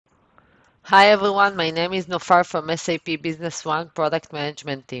Hi everyone, my name is Nofar from SAP Business One Product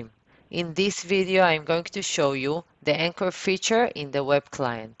Management Team. In this video, I'm going to show you the anchor feature in the web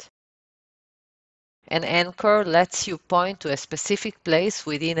client. An anchor lets you point to a specific place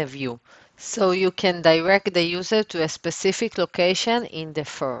within a view, so you can direct the user to a specific location in the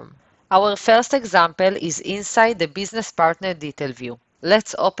firm. Our first example is inside the Business Partner Detail view.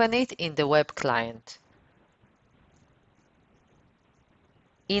 Let's open it in the web client.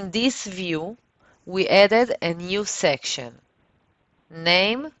 In this view, we added a new section.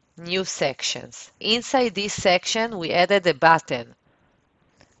 Name, New Sections. Inside this section, we added a button.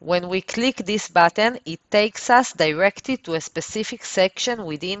 When we click this button, it takes us directly to a specific section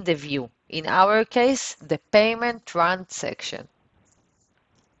within the view. In our case, the Payment Run section.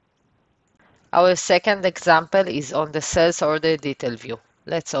 Our second example is on the Sales Order Detail view.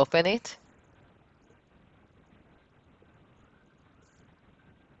 Let's open it.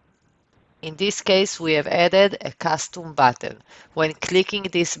 In this case, we have added a custom button. When clicking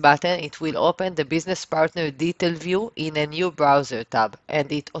this button, it will open the Business Partner Detail view in a new browser tab,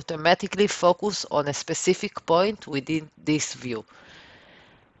 and it automatically focuses on a specific point within this view.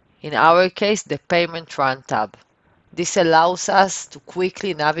 In our case, the Payment Run tab. This allows us to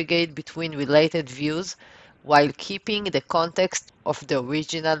quickly navigate between related views while keeping the context of the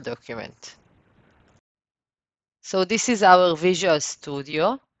original document. So this is our Visual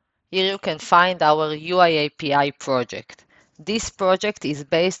Studio. Here you can find our UI API project. This project is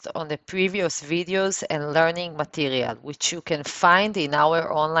based on the previous videos and learning material, which you can find in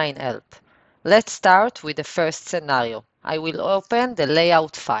our online help. Let's start with the first scenario. I will open the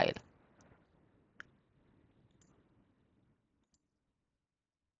layout file.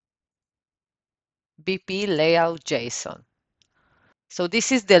 BP layout JSON. So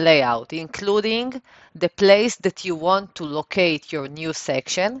this is the layout, including the place that you want to locate your new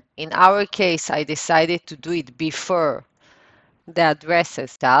section. In our case, I decided to do it before the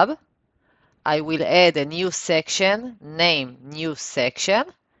Addresses tab. I will add a new section, name New Section,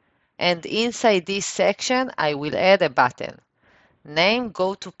 and inside this section, I will add a button, name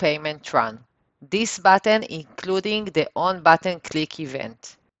Go to Payment Run. This button including the On button click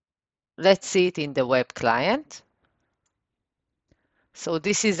event. Let's see it in the web client. So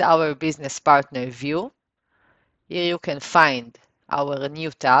this is our business partner view. Here you can find our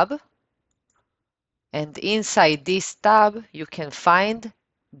new tab. And inside this tab, you can find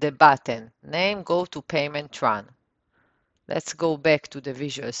the button, name Go to Payment Run. Let's go back to the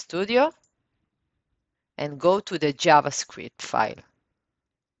Visual Studio and go to the JavaScript file.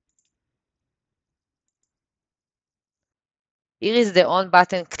 Here is the On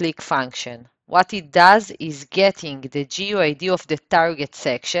button click function. What it does is getting the GUID of the target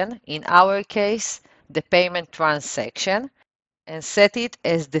section, in our case, the Payment Run section, and set it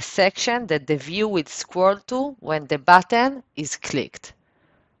as the section that the view will scroll to when the button is clicked.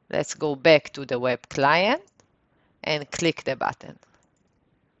 Let's go back to the web client and click the button.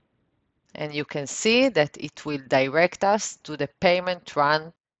 And you can see that it will direct us to the Payment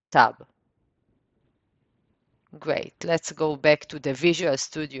Run tab. Great. Let's go back to the Visual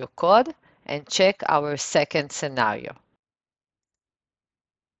Studio Code and check our second scenario.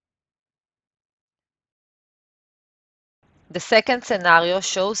 The second scenario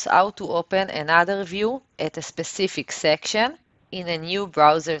shows how to open another view at a specific section in a new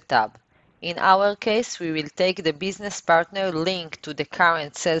browser tab. In our case, we will take the business partner link to the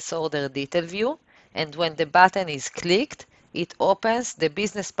current sales order detail view, and when the button is clicked, it opens the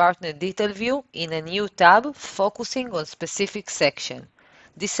business partner detail view in a new tab focusing on specific section.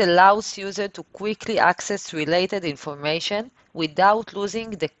 This allows users to quickly access related information without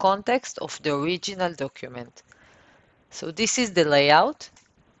losing the context of the original document. So this is the layout.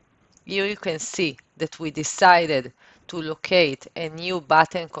 Here you can see that we decided to locate a new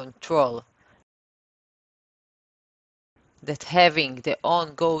button control that having the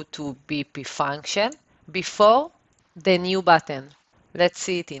on go to BP function before the new button. Let's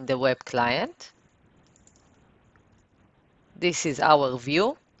see it in the web client. This is our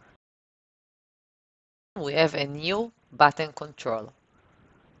view. We have a new button control.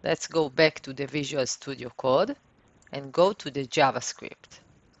 Let's go back to the Visual Studio Code and go to the JavaScript.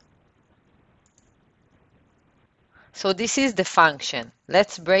 So this is the function.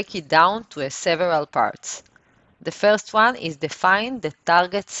 Let's break it down to several parts. The first one is define the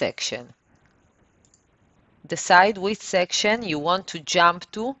target section. Decide which section you want to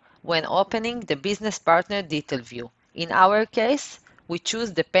jump to when opening the Business Partner Detail view. In our case, we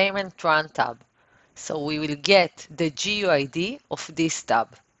choose the Payment Run tab. So we will get the GUID of this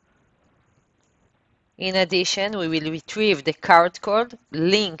tab. In addition, we will retrieve the card code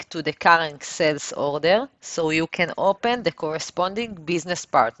linked to the current sales order so you can open the corresponding business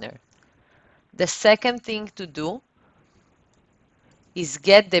partner. The second thing to do is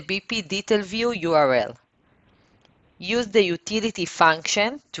get the BP detail view URL. Use the utility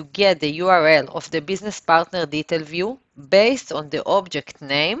function to get the URL of the business partner detail view based on the object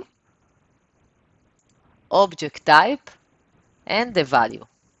name, object type, and the value.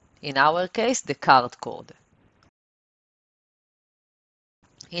 In our case, the card code.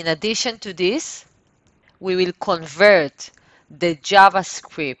 In addition to this, we will convert the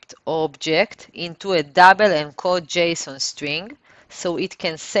JavaScript object into a double encode JSON string so it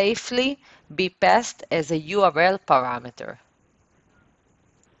can safely be passed as a URL parameter.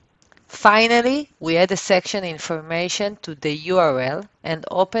 Finally, we add a section information to the URL and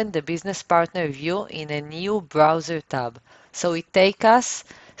open the business partner view in a new browser tab, so it takes us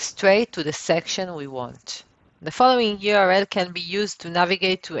straight to the section we want. The following URL can be used to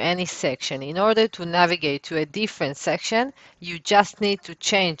navigate to any section. In order to navigate to a different section, you just need to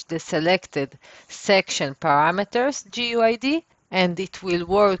change the selected section parameters GUID, and it will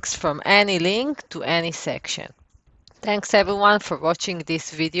work from any link to any section. Thanks everyone for watching this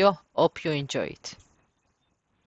video. Hope you enjoy it.